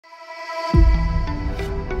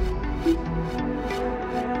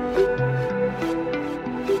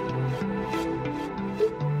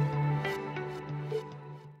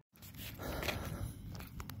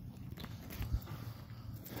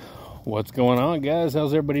What's going on, guys?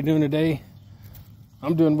 How's everybody doing today?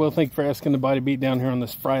 I'm doing well. Thank you for asking. The Body Beat down here on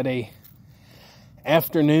this Friday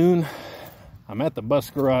afternoon. I'm at the bus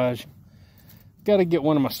garage. Got to get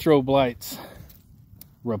one of my strobe lights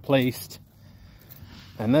replaced,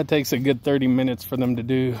 and that takes a good 30 minutes for them to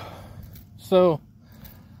do. So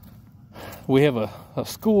we have a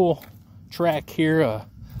school track here, a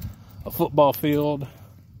football field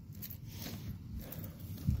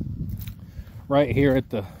right here at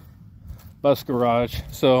the bus garage.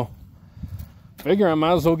 So figure I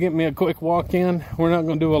might as well get me a quick walk in. We're not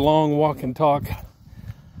going to do a long walk and talk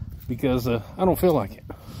because I don't feel like it.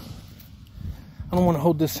 I don't want to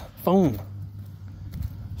hold this phone.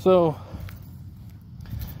 So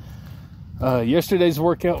yesterday's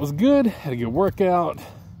workout was good. Had a good workout.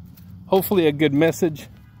 Hopefully a good message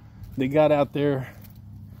that got out there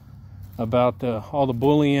about all the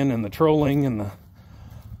bullying and the trolling and the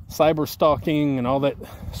cyber stalking and all that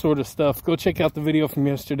sort of stuff. Go check out the video from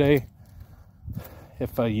yesterday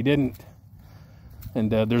if you didn't.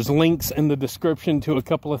 And there's links in the description to a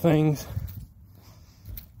couple of things.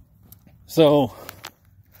 So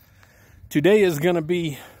today is going to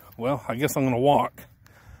be, well, I guess I'm going to walk.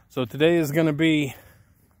 So today is going to be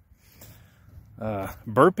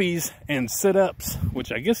burpees and sit-ups,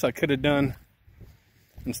 which I guess I could have done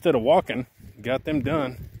instead of walking. Got them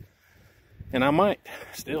done. And I might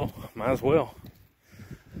as well.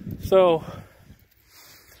 So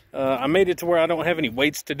I made it to where I don't have any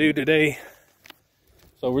weights to do today.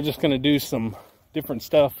 So we're just going to do some different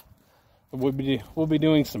stuff. We'll be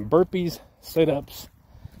doing some burpees, sit-ups,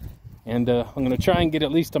 and I'm going to try and get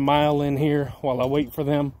at least a mile in here while I wait for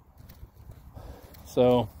them.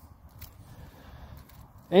 So,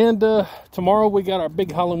 and tomorrow we got our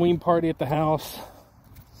big Halloween party at the house.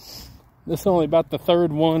 This is only about the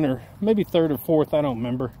third one, or maybe third or fourth, I don't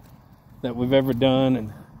remember, that we've ever done.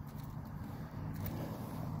 And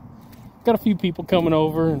got a few people coming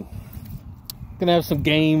over, and gonna have some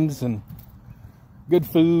games and good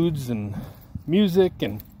foods and music,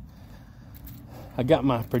 and I got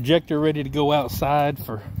my projector ready to go outside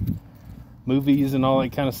for movies and all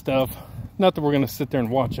that kind of stuff. Not that we're gonna sit there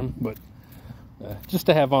and watch them, but just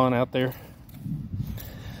to have on out there.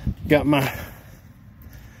 Got my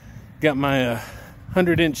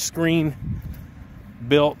 100-inch screen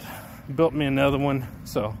built me another one,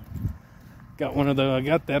 so got one of those. I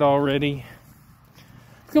got that already.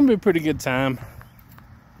 It's gonna be a pretty good time.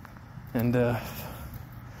 And the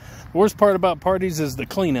worst part about parties is the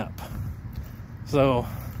cleanup. So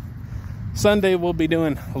Sunday we'll be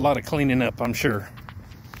doing a lot of cleaning up, I'm sure.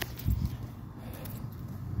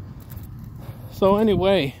 So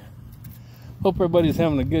anyway, hope everybody's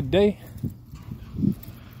having a good day.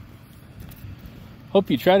 Hope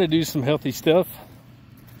you try to do some healthy stuff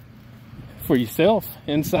for yourself,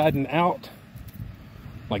 inside and out.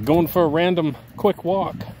 Like going for a random quick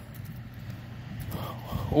walk.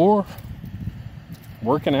 Or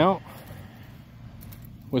working out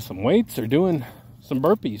with some weights, or doing some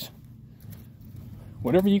burpees.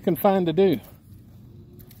 Whatever you can find to do.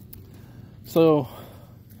 So,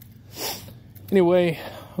 anyway,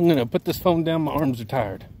 I'm going to put this phone down. My arms are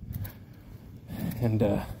tired. And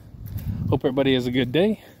hope everybody has a good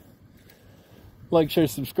day. Like, share,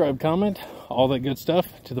 subscribe, comment, all that good stuff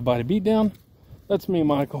to the Body Beatdown. That's me,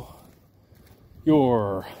 Michael,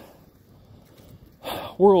 your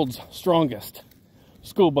world's strongest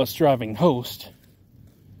school bus driving host.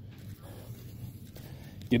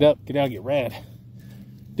 Get up, get out, get rad.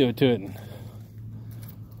 Do it to it. And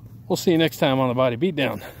we'll see you next time on the Body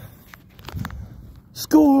Beatdown.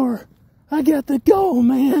 Score! I got the goal,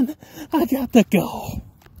 man. I got the goal.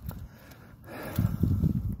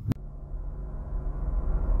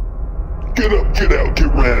 Get up, get out, get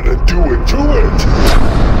rad, and do it to